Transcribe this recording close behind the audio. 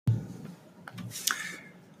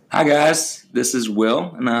Hi, guys. This is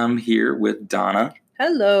Will, and I'm here with Donna.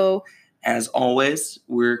 Hello. As always,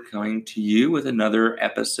 we're coming to you with another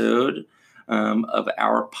episode of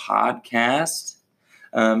our podcast,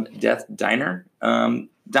 Death Diner. Donna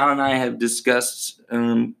and I have discussed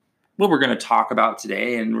what we're going to talk about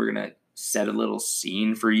today, and we're going to set a little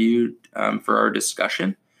scene for you for our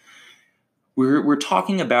discussion. We're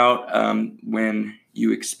talking about when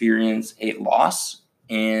you experience a loss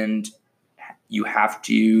and you have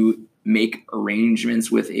to make arrangements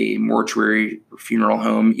with a mortuary or funeral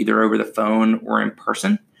home, either over the phone or in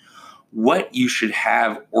person, what you should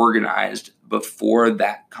have organized before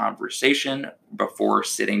that conversation, before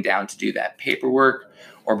sitting down to do that paperwork,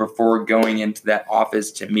 or before going into that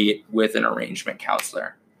office to meet with an arrangement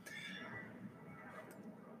counselor.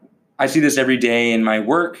 I see this every day in my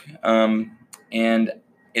work, and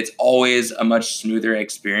it's always a much smoother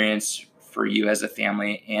experience for you as a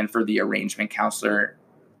family and for the arrangement counselor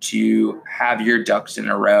to have your ducks in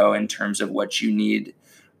a row in terms of what you need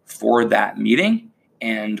for that meeting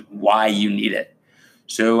and why you need it.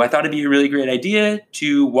 So I thought it'd be a really great idea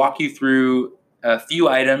to walk you through a few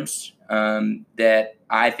items that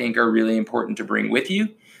I think are really important to bring with you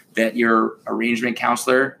that your arrangement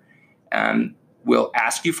counselor will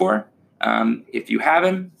ask you for. If you have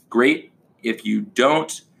them, great. If you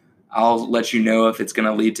don't, I'll let you know if it's going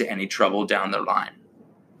to lead to any trouble down the line.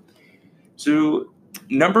 So,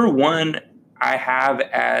 number one, I have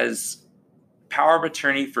as power of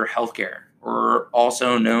attorney for healthcare, or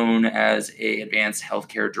also known as a advanced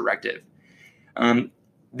healthcare directive.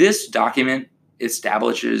 This document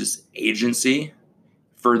establishes agency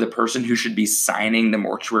for the person who should be signing the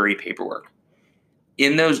mortuary paperwork.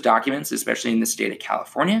 In those documents, especially in the state of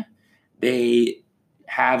California, they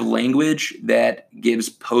have language that gives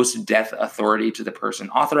post-death authority to the person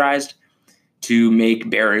authorized to make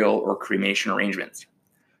burial or cremation arrangements.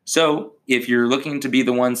 So if you're looking to be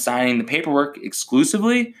the one signing the paperwork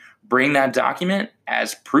exclusively, bring that document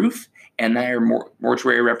as proof, and then your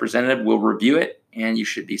mortuary representative will review it, and you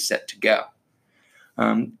should be set to go.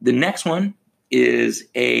 The next one is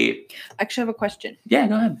I actually have a question. Yeah,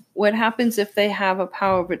 go ahead. What happens if they have a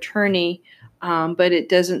power of attorney, but it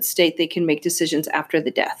doesn't state they can make decisions after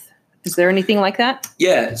the death? Is there anything like that?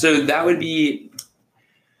 Yeah, so that would be,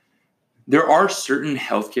 there are certain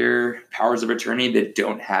healthcare powers of attorney that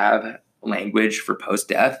don't have language for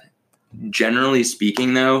post-death. Generally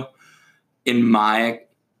speaking, though, in my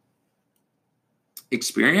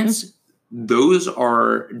experience, those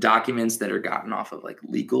are documents that are gotten off of like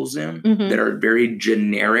LegalZoom that are very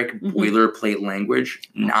generic boilerplate language,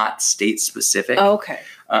 not state specific. Oh, okay.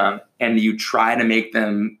 And you try to make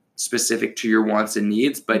them specific to your wants and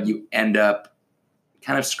needs, but you end up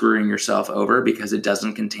kind of screwing yourself over because it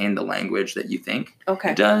doesn't contain the language that you think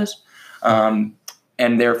it does. And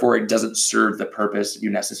therefore it doesn't serve the purpose you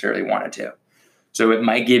necessarily want it to. So it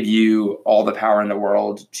might give you all the power in the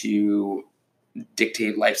world to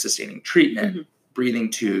dictate life-sustaining treatment, breathing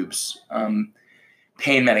tubes,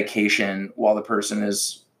 pain medication while the person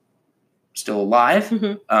is still alive.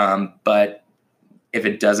 But if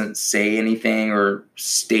it doesn't say anything or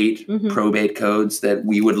state probate codes that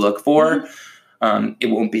we would look for, it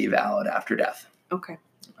won't be valid after death. Okay.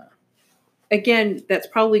 Again, that's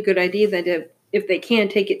probably a good idea that if they can,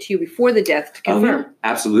 take it to you before the death to confirm. Oh, yeah.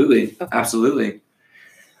 Absolutely. Okay. Absolutely.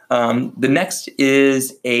 The next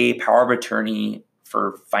is a power of attorney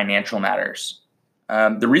for financial matters.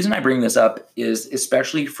 The reason I bring this up is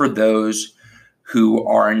especially for those who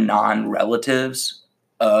are non-relatives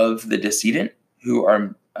of the decedent who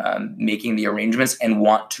are making the arrangements and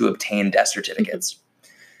want to obtain death certificates.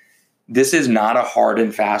 This is not a hard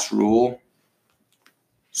and fast rule.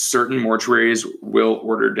 Certain mortuaries will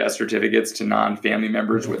order death certificates to non-family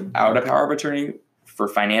members without a power of attorney for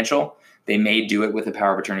financial. They may do it with a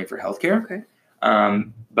power of attorney for healthcare.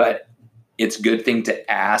 Okay. But it's a good thing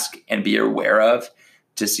to ask and be aware of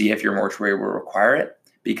to see if your mortuary will require it.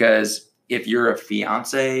 Because if you're a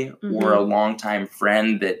fiance or a longtime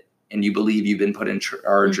friend and you believe you've been put in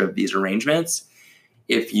charge of these arrangements,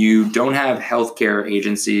 if you don't have healthcare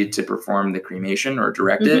agency to perform the cremation or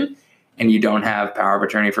direct it, and you don't have power of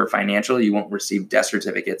attorney for financial, you won't receive death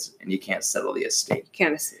certificates and you can't settle the estate. You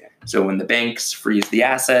can't see it. So when the banks freeze the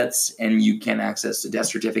assets and you can't access the death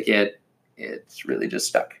certificate, it's really just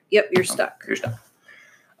stuck. Yep, you're stuck. You're stuck.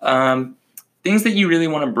 Things that you really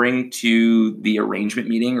want to bring to the arrangement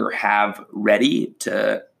meeting or have ready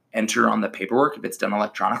to enter on the paperwork if it's done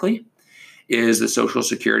electronically is the social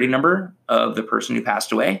security number of the person who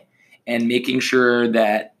passed away, and making sure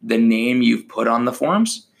that the name you've put on the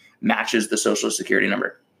forms matches the social security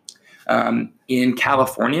number. In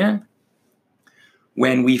California,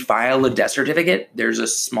 When we file a death certificate, there's a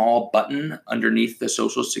small button underneath the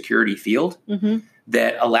Social Security field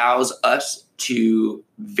that allows us to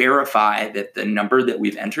verify that the number that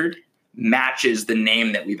we've entered matches the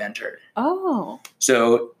name that we've entered. Oh.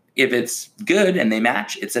 So if it's good and they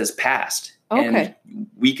match, it says passed. Okay. And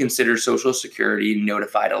we consider Social Security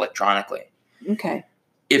notified electronically. Okay.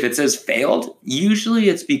 If it says failed, usually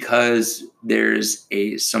it's because there's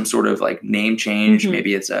some sort of like name change.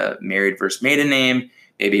 Maybe it's a married versus maiden name.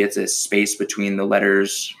 Maybe it's a space between the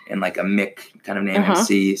letters and like a Mick kind of name,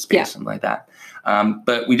 MC space, something like that.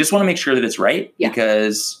 But we just want to make sure that it's right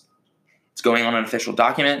because it's going on an official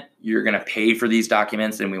document. You're going to pay for these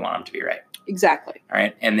documents and we want them to be right. Exactly. All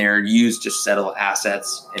right. And they're used to settle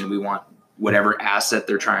assets, and we want whatever asset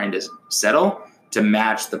they're trying to settle to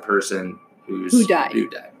match the person who died.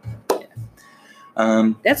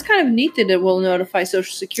 Yeah. That's kind of neat that it will notify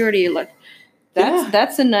Social Security. Like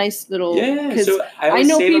that's a nice little. Yeah. So I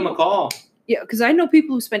always save them a call. Yeah, because I know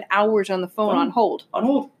people who spend hours on the phone on hold. On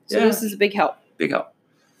hold. So this is a big help. Big help.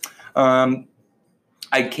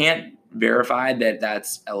 I can't verify that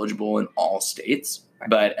that's eligible in all states,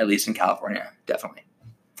 but at least in California, definitely.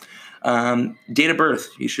 Date of birth.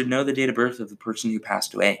 You should know the date of birth of the person who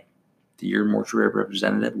passed away. Your mortuary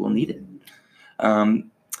representative will need it.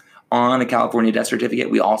 On a California death certificate,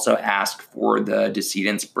 we also ask for the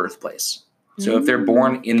decedent's birthplace. So if they're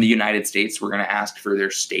born in the United States, we're going to ask for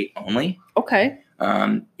their state only. Okay.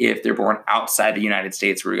 If they're born outside the United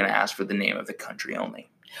States, we're going to ask for the name of the country only.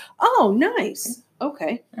 Oh, nice.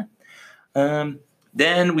 Okay. Yeah.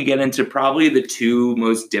 Then we get into probably the two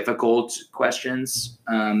most difficult questions.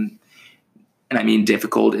 And I mean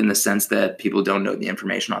difficult in the sense that people don't know the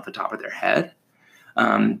information off the top of their head.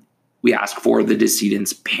 We ask for the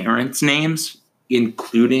decedent's parents' names,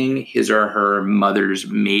 including his or her mother's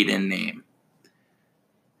maiden name.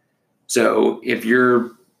 So if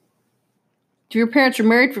your parents are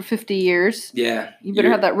married for 50 years, you better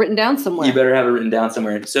have that written down somewhere. You better have it written down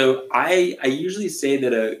somewhere. So I usually say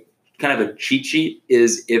that a kind of a cheat sheet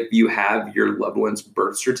is if you have your loved one's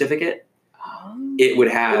birth certificate, it would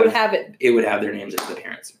have their names as the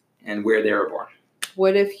parents and where they were born.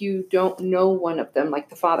 What if you don't know one of them, like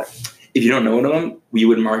the father? If you don't know one of them, we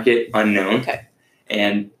would mark it unknown. Okay.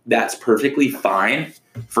 And that's perfectly fine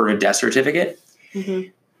for a death certificate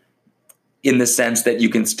in the sense that you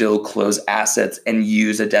can still close assets and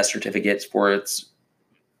use a death certificate for its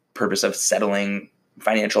purpose of settling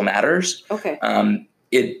financial matters. Okay.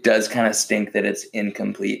 It does kind of stink that it's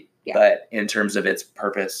incomplete. Yeah. But in terms of its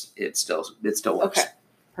purpose, it still works. Okay,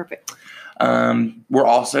 perfect. We're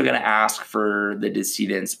also going to ask for the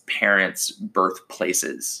decedent's parents'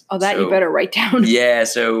 birthplaces. Oh, that you better write down. Yeah,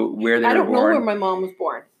 so where they were born. I don't know where my mom was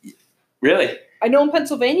born. Really? I know in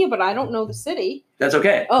Pennsylvania, but I don't know the city. That's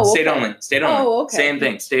okay. Oh, okay. State only. State only. Oh, okay. Same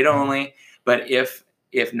thing. State only. But if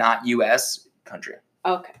not U.S., country.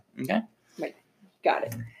 Okay. Okay. Right. Got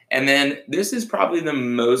it. And then this is probably the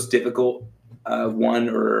most difficult one,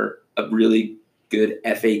 or a really good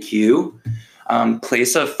FAQ.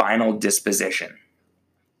 Place of final disposition.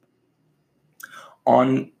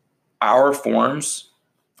 On our forms,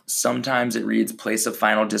 sometimes it reads place of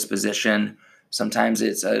final disposition. Sometimes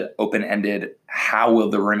it's an open-ended, how will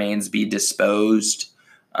the remains be disposed?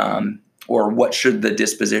 Or what should the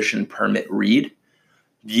disposition permit read?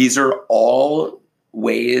 These are all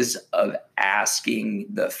ways of asking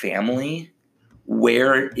the family,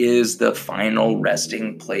 where is the final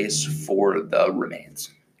resting place for the remains?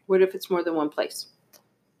 What if it's more than one place?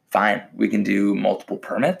 Fine. We can do multiple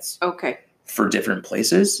permits. Okay. For different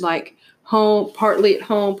places. Like partly at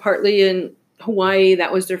home, partly in Hawaii.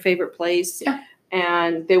 That was their favorite place. Yeah.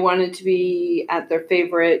 And they wanted to be at their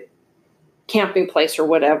favorite camping place or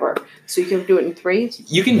whatever. So you can do it in threes?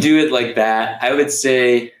 You can do it like that. I would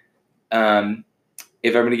say,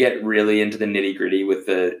 if I'm going to get really into the nitty gritty with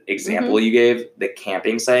the example you gave, the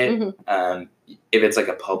camping site, if it's like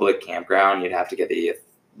a public campground, you'd have to get the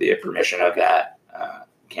permission of that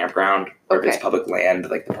campground, or if it's public land,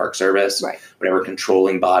 like the Park Service, whatever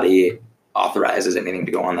controlling body authorizes anything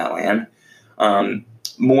to go on that land.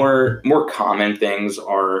 More common things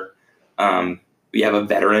are you have a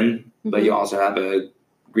veteran, but you also have a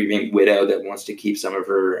grieving widow that wants to keep some of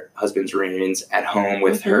her husband's remains at home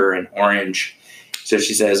with her in Orange. So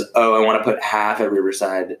she says, I want to put half at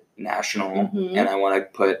Riverside National, and I want to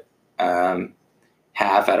put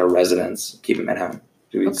half at a residence, keep him at home.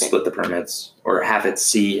 So we split the permits, or half at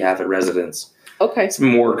sea, half at residence. Okay. It's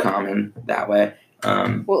more common that way.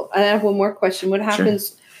 Well, I have one more question. What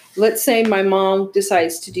happens, let's say my mom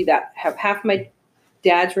decides to do that, have half my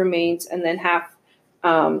dad's remains and then half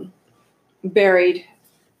buried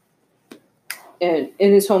in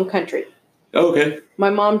his home country. Okay. My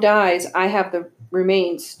mom dies. I have the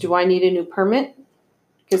remains. Do I need a new permit?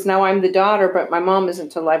 Because now I'm the daughter, but my mom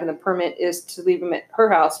isn't alive, and the permit is to leave him at her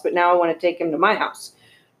house. But now I want to take him to my house.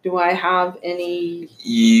 Do I have any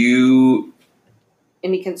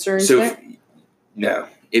concerns there? No.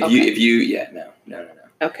 No.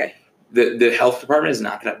 Okay. The health department is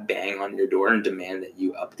not going to bang on your door and demand that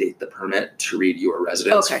you update the permit to read your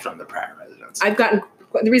residence from the prior residence.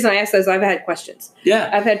 The reason I ask that is I've had questions. Yeah.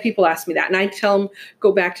 I've had people ask me that, and I tell them,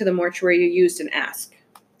 go back to the mortuary you used and ask.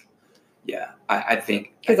 Yeah, I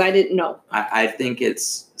think. Because I didn't know. I think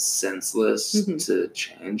it's senseless to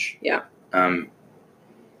change. Yeah.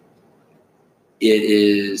 It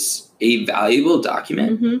is a valuable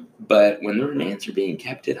document, but when the remains are being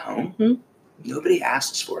kept at home, nobody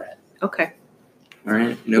asks for it. Okay. All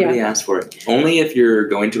right? Nobody asks for it. Only if you're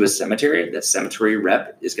going to a cemetery, the cemetery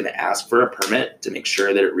rep is going to ask for a permit to make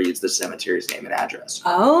sure that it reads the cemetery's name and address.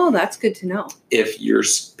 Oh, that's good to know. If you're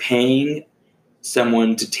paying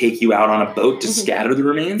someone to take you out on a boat to scatter the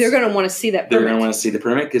remains, they're going to want to see that permit. They're going to want to see the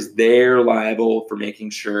permit because they're liable for making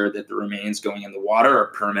sure that the remains going in the water are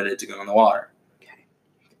permitted to go in the water.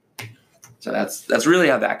 Okay. So that's really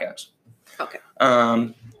how that goes. Okay.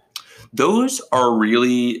 Those are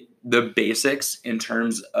really the basics in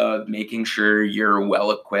terms of making sure you're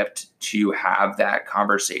well equipped to have that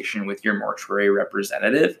conversation with your mortuary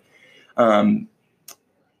representative.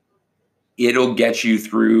 It'll get you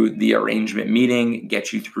through the arrangement meeting,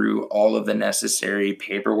 get you through all of the necessary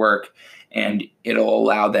paperwork, and it'll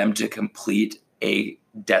allow them to complete a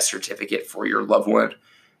death certificate for your loved one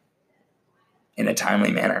in a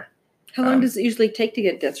timely manner. How long does it usually take to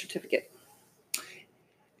get a death certificate?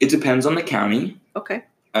 It depends on the county. Okay.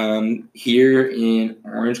 Here in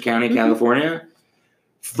Orange County, California,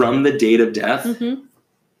 from the date of death,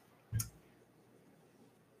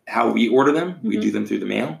 how we order them, we do them through the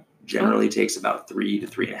mail. Generally takes about 3 to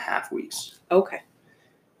 3.5 weeks. Okay.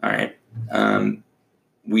 All right.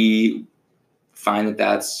 We find that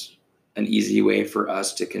that's an easy way for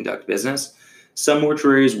us to conduct business. Some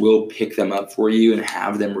mortuaries will pick them up for you and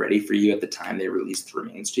have them ready for you at the time they release the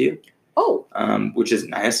remains to you. Oh. Which is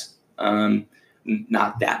nice.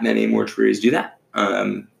 Not that many mortuaries do that.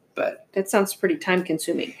 But that sounds pretty time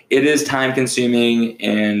consuming. It is time consuming,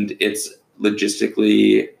 and it's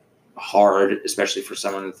logistically hard, especially for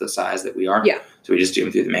someone with the size that we are. Yeah. So we just do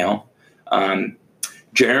them through the mail.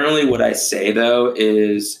 Generally what I say though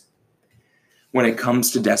is when it comes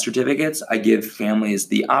to death certificates, I give families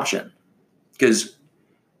the option because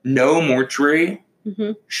no mortuary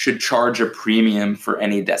should charge a premium for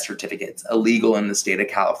any death certificates. Illegal in the state of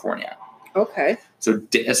California. Okay. So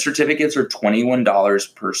death certificates are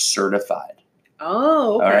 $21 per certified.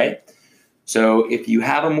 Oh, okay. All right. So if you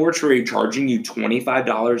have a mortuary charging you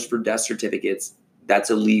 $25 for death certificates, that's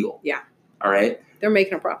illegal. Yeah. All right. They're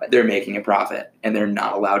making a profit. They're making a profit, and they're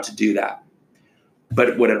not allowed to do that.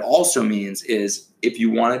 But what it also means is if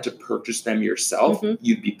you wanted to purchase them yourself,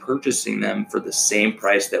 you'd be purchasing them for the same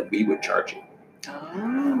price that we would charge you.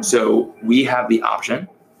 Oh. So we have the option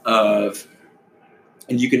of,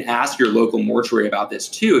 and you can ask your local mortuary about this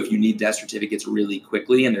too, if you need death certificates really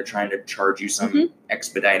quickly and they're trying to charge you some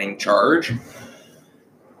expediting charge,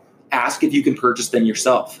 ask if you can purchase them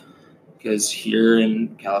yourself. Because here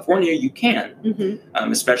in California, you can.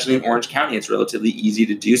 Especially in Orange County, it's relatively easy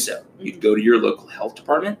to do so. You'd go to your local health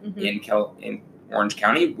department in Orange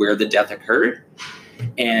County where the death occurred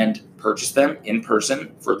and purchase them in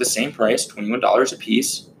person for the same price, $21 a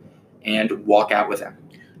piece, and walk out with them.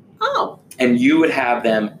 Oh. And you would have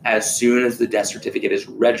them as soon as the death certificate is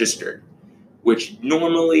registered, which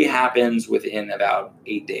normally happens within about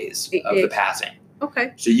 8 days of the passing.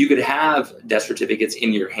 Okay. So you could have death certificates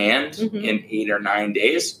in your hand in 8 or 9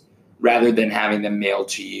 days rather than having them mailed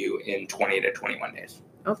to you in 20 to 21 days.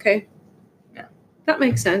 Okay. Yeah. That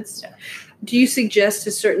makes sense. Yeah. Do you suggest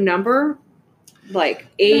a certain number? Like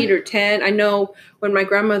 8 or 10? I know when my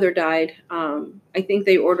grandmother died, I think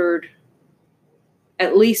they ordered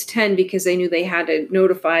at least 10 because they knew they had to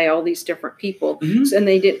notify all these different people. And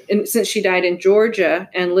they did. And since she died in Georgia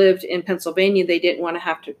and lived in Pennsylvania, they didn't want to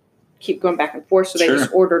have to keep going back and forth. So they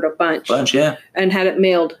just ordered a bunch. And had it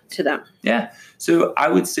mailed to them. Yeah. So I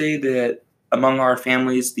would say that among our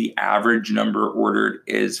families, the average number ordered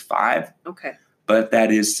is 5. Okay. But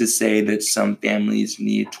that is to say that some families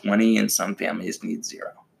need 20 and some families need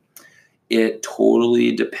 0. It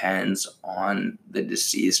totally depends on the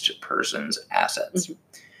deceased person's assets.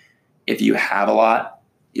 If you have a lot,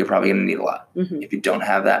 you're probably going to need a lot. If you don't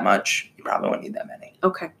have that much, you probably won't need that many.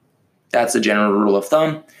 Okay. That's a general rule of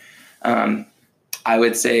thumb. I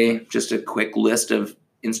would say just a quick list of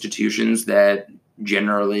institutions that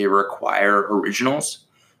generally require originals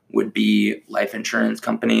would be life insurance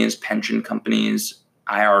companies, pension companies,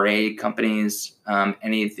 IRA companies,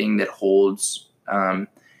 anything that holds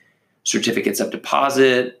certificates of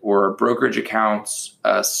deposit or brokerage accounts,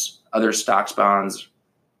 other stocks, bonds,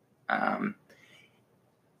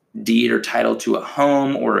 deed or title to a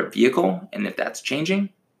home or a vehicle. And if that's changing,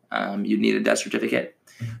 you need a death certificate.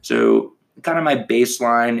 So kind of my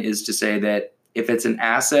baseline is to say that if it's an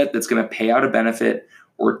asset that's going to pay out a benefit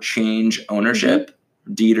or change ownership,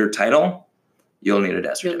 deed or title, you'll need a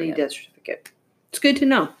death certificate. You'll need a death certificate. It's good to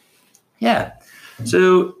know. Yeah.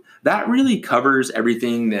 So that really covers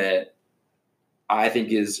everything that I think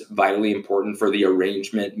is vitally important for the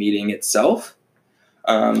arrangement meeting itself.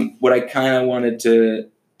 What I kind of wanted to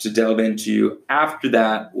delve into after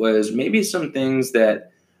that was maybe some things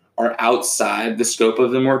that are outside the scope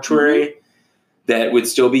of the mortuary that would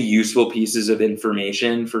still be useful pieces of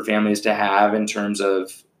information for families to have in terms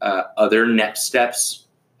of other next steps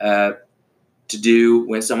to do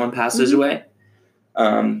when someone passes away.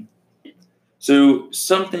 So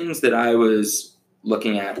some things that I was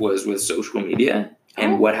looking at was with social media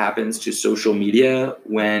and what happens to social media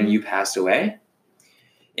when you pass away.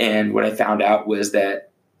 And what I found out was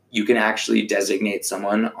that you can actually designate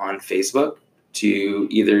someone on Facebook to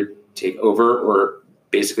either take over or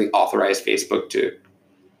basically authorize Facebook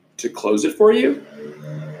to close it for you.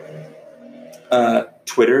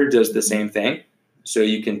 Twitter does the same thing. So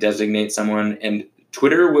you can designate someone, and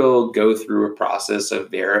Twitter will go through a process of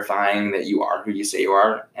verifying that you are who you say you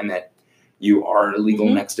are and that you are a legal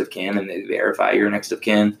next of kin, and they verify your next of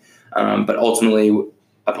kin. But ultimately,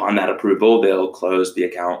 upon that approval, they'll close the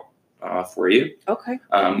account for you. Okay.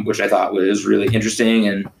 Which I thought was really interesting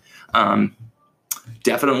and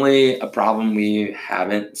definitely a problem we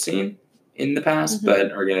haven't seen in the past,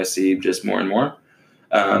 but are going to see just more and more,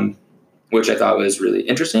 which I thought was really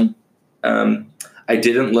interesting. I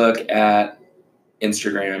didn't look at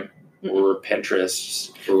Instagram or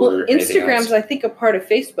Pinterest or Instagram's, I think, a part of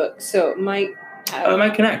Facebook, so it might have... it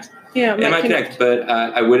might connect. Yeah, it might connect, but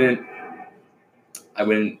I wouldn't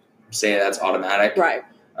say that's automatic. Right.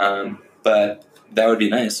 But that would be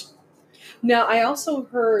nice. Now, I also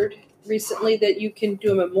heard recently that you can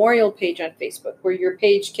do a memorial page on Facebook where your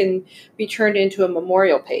page can be turned into a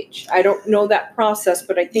memorial page. I don't know that process,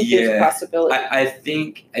 but I think there's a possibility. I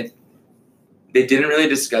think they didn't really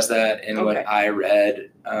discuss that in what I read.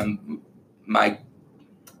 I'd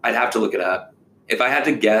have to look it up. If I had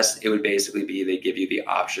to guess, it would basically be they give you the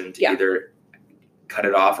option to either cut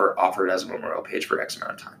it off or offer it as a memorial page for X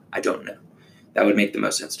amount of time. I don't know. That would make the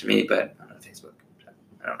most sense to me, but I'm on Facebook.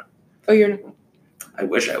 I don't know. Oh, you're not? I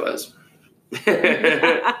wish I was.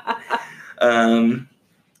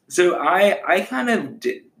 So I kind of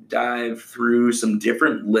dive through some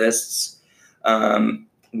different lists,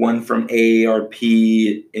 one from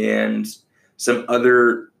AARP and some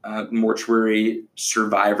other mortuary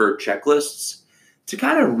survivor checklists to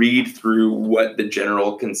kind of read through what the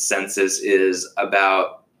general consensus is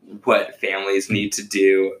about what families need to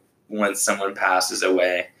do when someone passes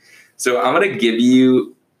away. So I'm going to give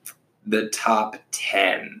you the top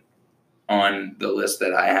 10 on the list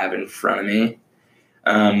that I have in front of me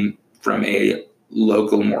from a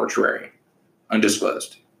local mortuary,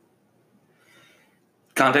 undisclosed.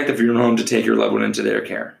 Contact the funeral home to take your loved one into their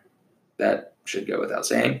care. That should go without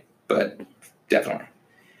saying, but definitely.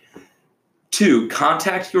 2,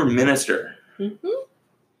 contact your minister.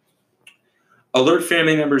 Alert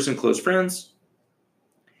family members and close friends.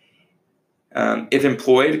 If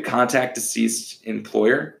employed, contact deceased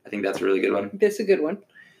employer. I think that's a really good one. That's a good one.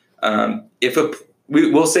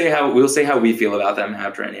 We'll say how we feel about them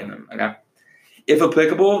after any of them. Okay. If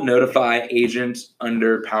applicable, notify agent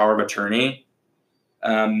under power of attorney.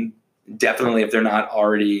 Definitely, if they're not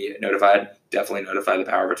already notified, definitely notify the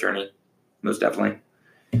power of attorney. Most definitely.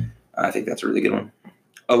 I think that's a really good one.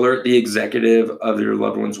 Alert the executive of your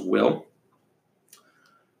loved one's will.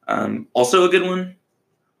 Also a good one.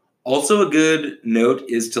 Also a good note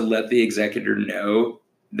is to let the executor know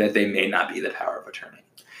that they may not be the power of attorney.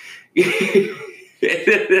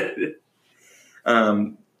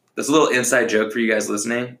 That's a little inside joke for you guys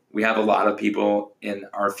listening. We have a lot of people in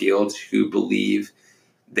our field who believe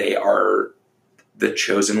they are the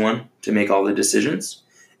chosen one to make all the decisions.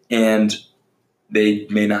 And they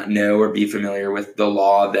may not know or be familiar with the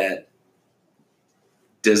law that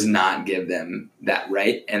does not give them that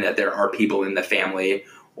right, and that there are people in the family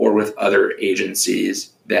or with other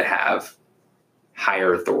agencies that have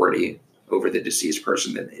higher authority over the deceased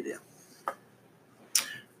person than they do.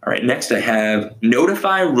 All right, next I have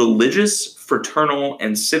notify religious, fraternal,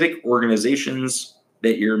 and civic organizations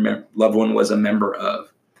that your loved one was a member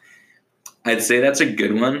of. I'd say that's a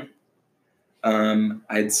good one.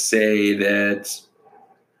 I'd say that,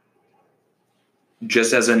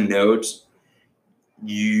 just as a note,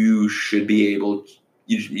 you should be able,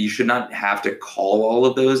 you should not have to call all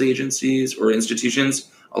of those agencies or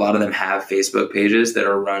institutions. A lot of them have Facebook pages that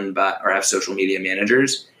are run by, or have social media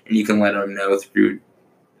managers, and you can let them know through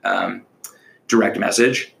direct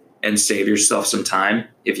message and save yourself some time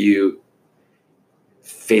if you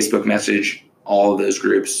Facebook message all of those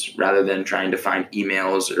groups rather than trying to find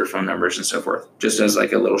emails or phone numbers and so forth, just as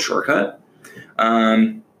like a little shortcut.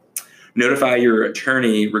 Notify your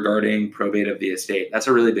attorney regarding probate of the estate. That's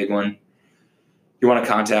a really big one. You want to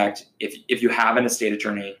contact, if you have an estate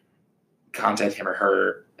attorney, contact him or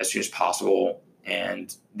her as soon as possible.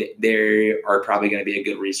 And they are probably going to be a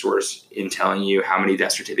good resource in telling you how many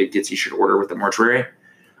death certificates you should order with the mortuary,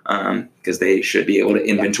 because they should be able to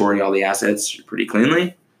inventory all the assets pretty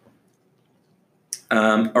cleanly.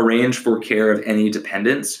 Arrange for care of any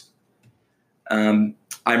dependents. I'm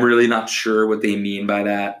really not sure what they mean by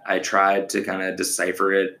that. I tried to kind of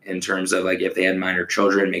decipher it in terms of like if they had minor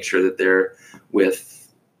children, make sure that they're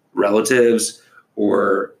with relatives,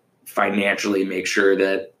 or financially make sure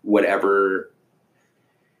that whatever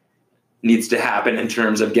needs to happen in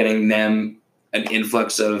terms of getting them an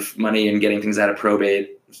influx of money and getting things out of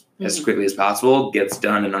probate as quickly as possible gets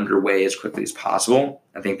done and underway as quickly as possible.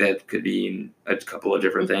 I think that could be a couple of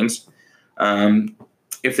different things.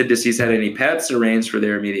 If the deceased had any pets, arrange for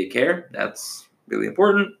their immediate care. That's really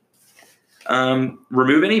important.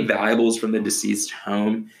 Remove any valuables from the deceased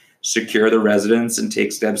home, secure the residence, and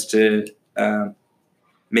take steps to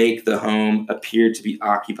make the home appear to be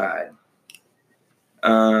occupied.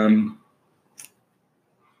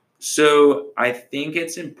 So I think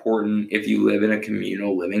it's important, if you live in a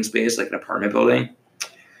communal living space, like an apartment building,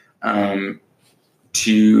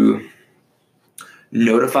 to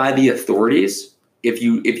notify the authorities if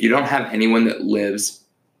you don't have anyone that lives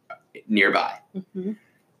nearby.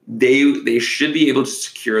 They should be able to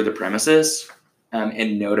secure the premises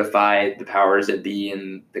and notify the powers that be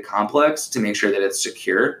in the complex to make sure that it's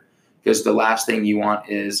secure. Because the last thing you want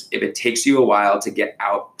is, if it takes you a while to get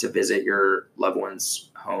out to visit your loved one's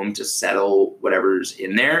home to settle whatever's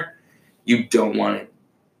in there, you don't want it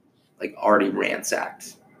like already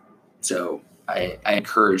ransacked. So I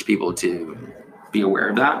encourage people to be aware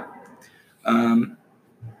of that.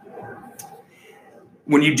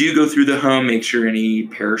 When you do go through the home, make sure any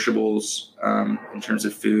perishables in terms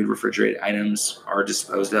of food, refrigerated items are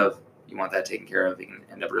disposed of. You want that taken care of. It can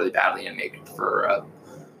end up really badly and make for a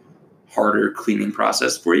harder cleaning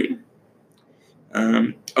process for you.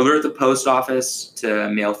 Alert the post office to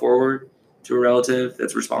mail forward to a relative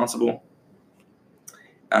that's responsible.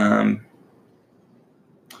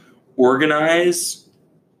 Organize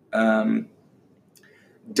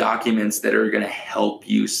documents that are going to help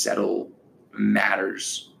you settle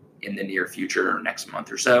matters in the near future or next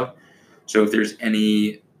month or so. So if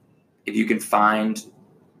you can find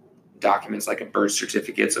documents like a birth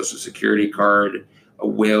certificate, social security card, a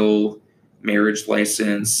will, marriage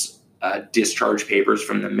license, discharge papers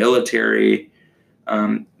from the military,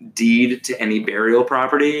 deed to any burial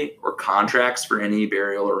property, or contracts for any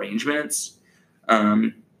burial arrangements,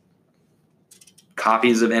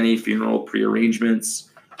 copies of any funeral prearrangements,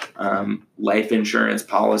 life insurance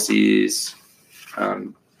policies,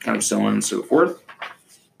 kind of so on and so forth.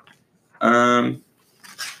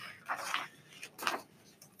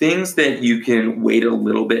 Things that you can wait a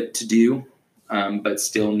little bit to do, but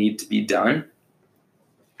still need to be done.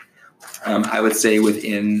 I would say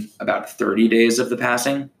within about 30 days of the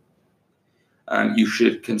passing, you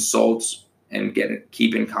should consult and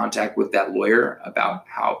keep in contact with that lawyer about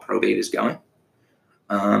how probate is going.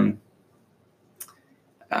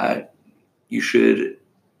 You should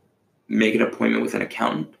make an appointment with an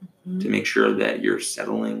accountant to make sure that you're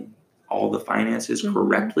settling all the finances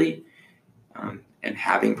correctly. And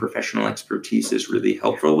having professional expertise is really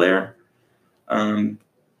helpful there.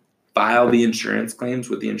 File the insurance claims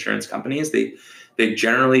with the insurance companies. They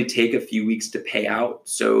generally take a few weeks to pay out,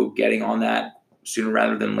 so getting on that sooner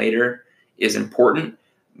rather than later is important.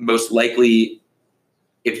 Most likely,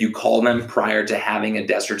 if you call them prior to having a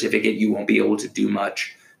death certificate, you won't be able to do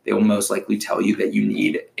much. They will most likely tell you that you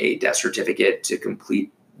need a death certificate to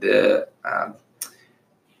complete the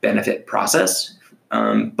benefit process.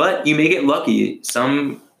 But you may get lucky.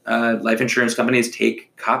 Some life insurance companies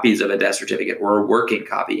take copies of a death certificate or a working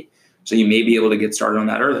copy. So you may be able to get started on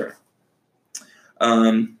that earlier.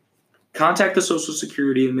 Contact the Social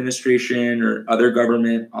Security Administration or other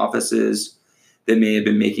government offices that may have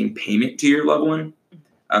been making payment to your loved one.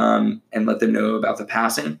 and let them know about the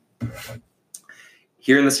passing.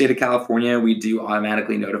 Here in the state of California, we do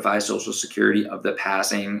automatically notify Social Security of the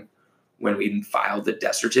passing when we file the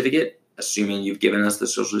death certificate, assuming you've given us the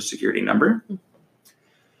Social Security number.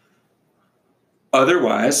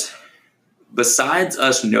 Otherwise, besides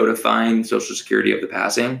us notifying Social Security of the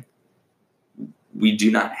passing, we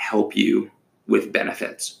do not help you with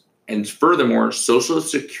benefits. And furthermore, Social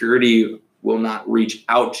Security will not reach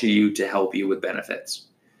out to you to help you with benefits.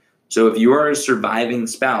 So if you are a surviving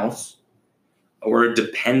spouse or a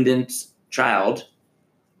dependent child,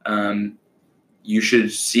 you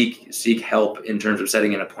should seek help in terms of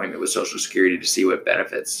setting an appointment with Social Security to see what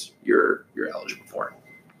benefits you're eligible for.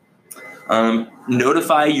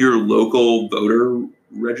 Notify your local voter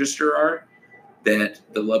registrar that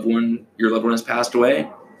your loved one has passed away.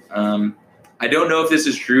 I don't know if this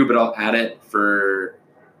is true, but I'll add it for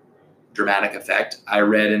dramatic effect. I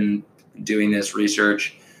read in doing this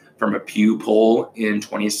research from a Pew poll in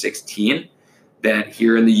 2016 that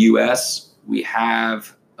here in the U.S. we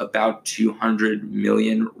have about 200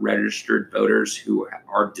 million registered voters who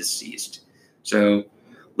are deceased. So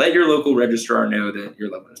let your local registrar know that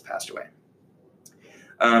your loved one has passed away.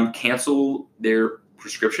 Cancel their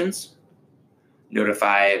prescriptions.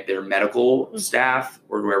 Notify their medical staff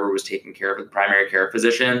or whoever was taking care of the primary care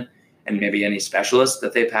physician and maybe any specialist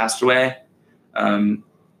that they passed away.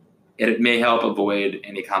 It may help avoid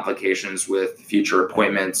any complications with future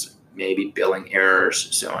appointments, maybe billing errors,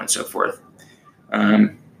 so on and so forth.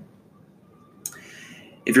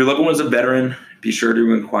 If your loved one is a veteran, be sure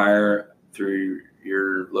to inquire through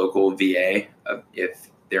your local VA if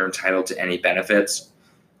they're entitled to any benefits.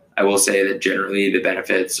 I will say that generally the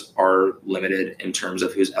benefits are limited in terms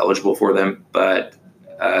of who's eligible for them, but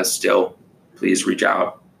still, please reach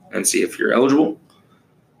out and see if you're eligible.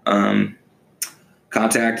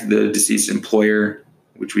 Contact the deceased employer,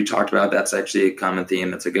 which we talked about. That's actually a common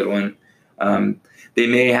theme. That's a good one. They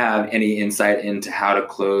may have any insight into how to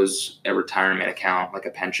close a retirement account, like a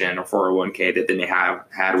pension or 401k that they may have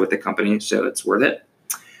had with the company, so it's worth it.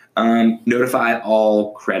 Notify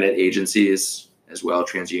all credit agencies as well,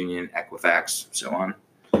 TransUnion, Equifax, so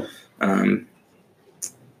on.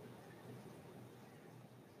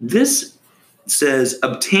 This says,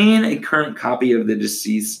 obtain a current copy of the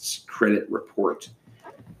deceased's credit report.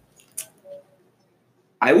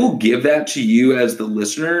 I will give that to you as the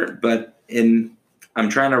listener, but I'm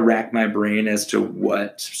trying to rack my brain as to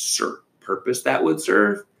what purpose that would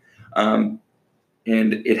serve. And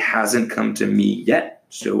it hasn't come to me yet,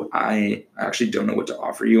 so I actually don't know what to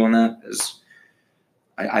offer you on that. As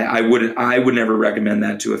I would never recommend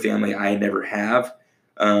that to a family. I never have.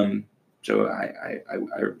 So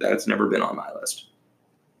that's never been on my list.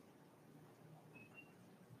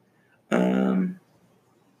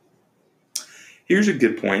 Here's a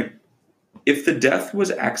good point. If the death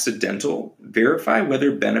was accidental, verify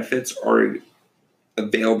whether benefits are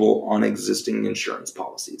available on existing insurance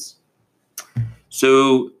policies.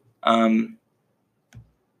 So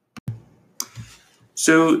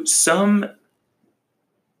some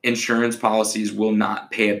insurance policies will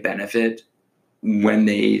not pay a benefit when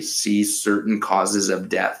they see certain causes of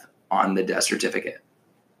death on the death certificate.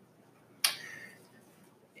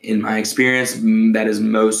 In my experience, that is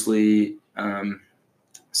mostly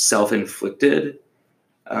self-inflicted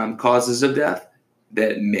causes of death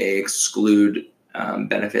that may exclude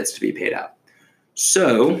benefits to be paid out.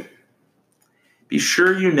 So be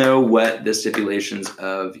sure you know what the stipulations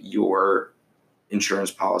of your insurance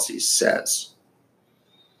policy says.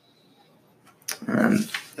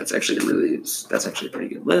 That's actually a pretty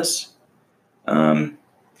good list.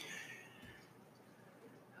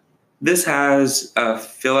 This has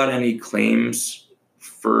fill out any claims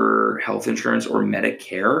for health insurance or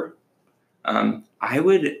Medicare. I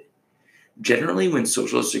would generally, when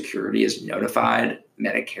Social Security is notified,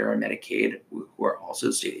 Medicare and Medicaid, who are also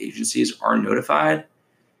state agencies, are notified.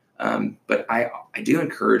 But I do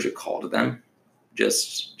encourage a call to them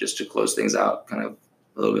just to close things out kind of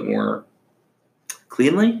a little bit more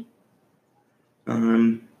cleanly.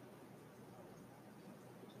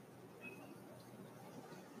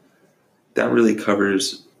 That really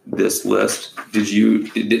covers this list. Did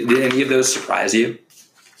any of those surprise you?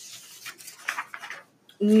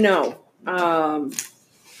 No,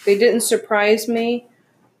 they didn't surprise me.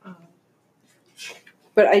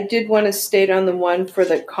 But I did want to state on the one for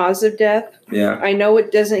the cause of death. Yeah. I know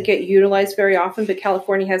it doesn't get utilized very often, but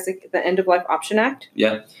California has the End of Life Option Act.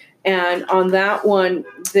 Yeah. And on that one,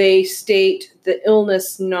 they state the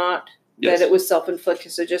illness, not that it was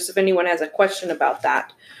self-inflicted. So just if anyone has a question about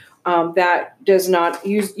that. that does not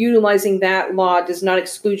utilizing that law does not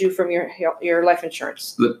exclude you from your life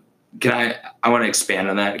insurance. I want to expand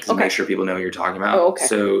on that because make sure people know what you're talking about. Oh, okay.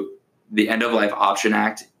 So the End of Life Option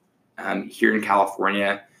Act here in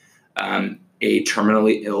California, a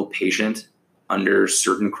terminally ill patient under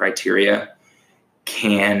certain criteria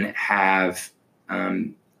can have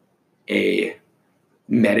a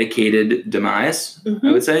medicated demise,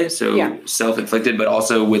 I would say. So self-inflicted, but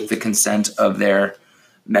also with the consent of their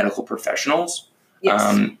medical professionals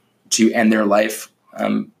to end their life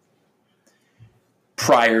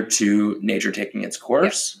prior to nature taking its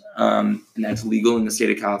course. And that's legal in the state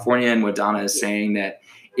of California. And what Donna is saying, that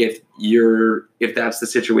if that's the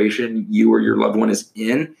situation you or your loved one is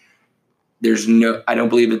in, I don't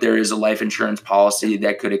believe that there is a life insurance policy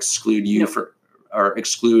that could exclude you or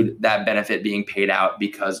exclude that benefit being paid out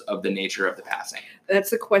because of the nature of the passing.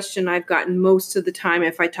 That's a question I've gotten most of the time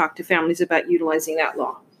if I talk to families about utilizing that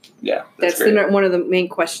law. Yeah, that's one of the main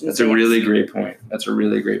questions. That's a really great point.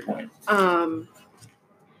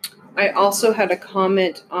 I also had a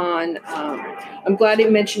comment on, I'm glad you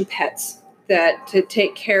mentioned pets, that to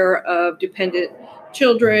take care of dependent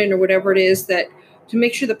children or whatever it is, that to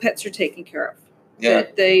make sure the pets are taken care of.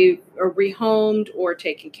 That they are rehomed or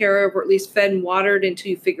taken care of, or at least fed and watered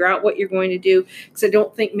until you figure out what you're going to do. Because I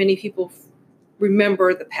don't think many people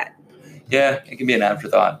remember the pet. Yeah, it can be an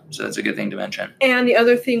afterthought. So that's a good thing to mention. And the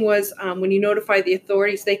other thing was when you notify the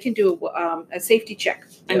authorities, they can do a safety check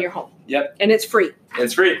on your home. Yep. And it's free.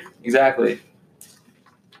 It's free. Exactly.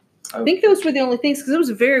 I think those were the only things, because it was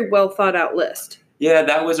a very well thought out list. Yeah,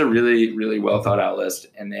 that was a really, really well thought out list,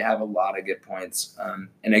 and they have a lot of good points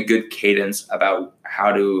and a good cadence about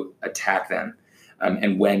how to attack them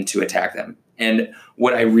and when to attack them. And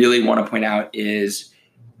what I really want to point out is,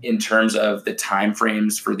 in terms of the time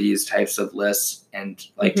frames for these types of lists and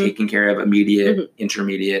taking care of immediate,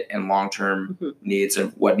 intermediate, and long-term needs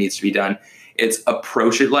and what needs to be done, it's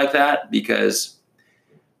approach it like that, because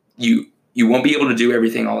you won't be able to do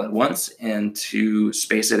everything all at once, and to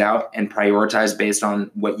space it out and prioritize based on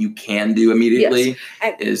what you can do immediately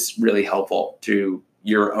is really helpful to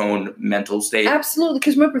your own mental state. Absolutely.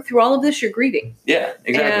 Because remember, through all of this, you're grieving. Yeah,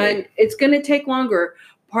 exactly. And it's going to take longer.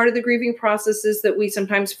 Part of the grieving process is that we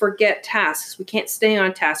sometimes forget tasks. We can't stay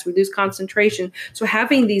on task. We lose concentration. So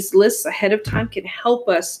having these lists ahead of time can help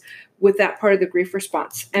us with that part of the grief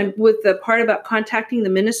response. And with the part about contacting the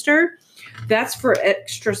minister, that's for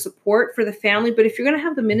extra support for the family. But if you're going to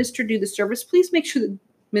have the minister do the service, please make sure the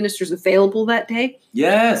minister's available that day.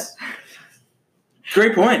 Yes.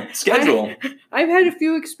 Great point. Schedule. I've had a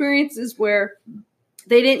few experiences where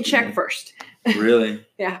they didn't check first. Really?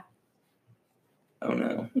 Yeah. Oh,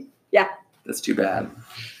 no. Yeah. That's too bad.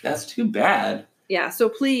 Yeah. So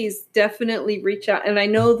please definitely reach out. And I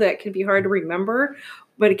know that can be hard to remember,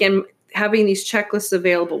 but again, having these checklists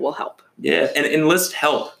available will help. Yeah. And enlist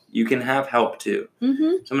help. You can have help too.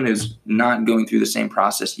 Mm-hmm. Someone who's not going through the same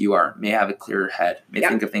process you are may have a clearer head, may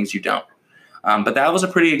think of things you don't. But that was a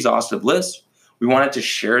pretty exhaustive list. We wanted to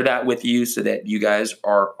share that with you so that you guys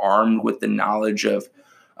are armed with the knowledge of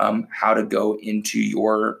how to go into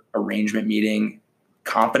your arrangement meeting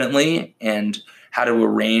competently, and how to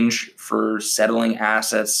arrange for settling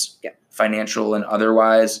assets, financial and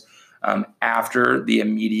otherwise, after the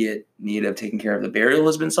immediate need of taking care of the burial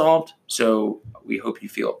has been solved. So we hope you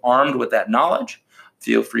feel armed with that knowledge.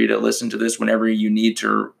 Feel free to listen to this whenever you need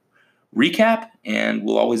to recap, and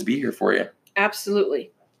we'll always be here for you.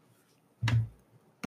 Absolutely.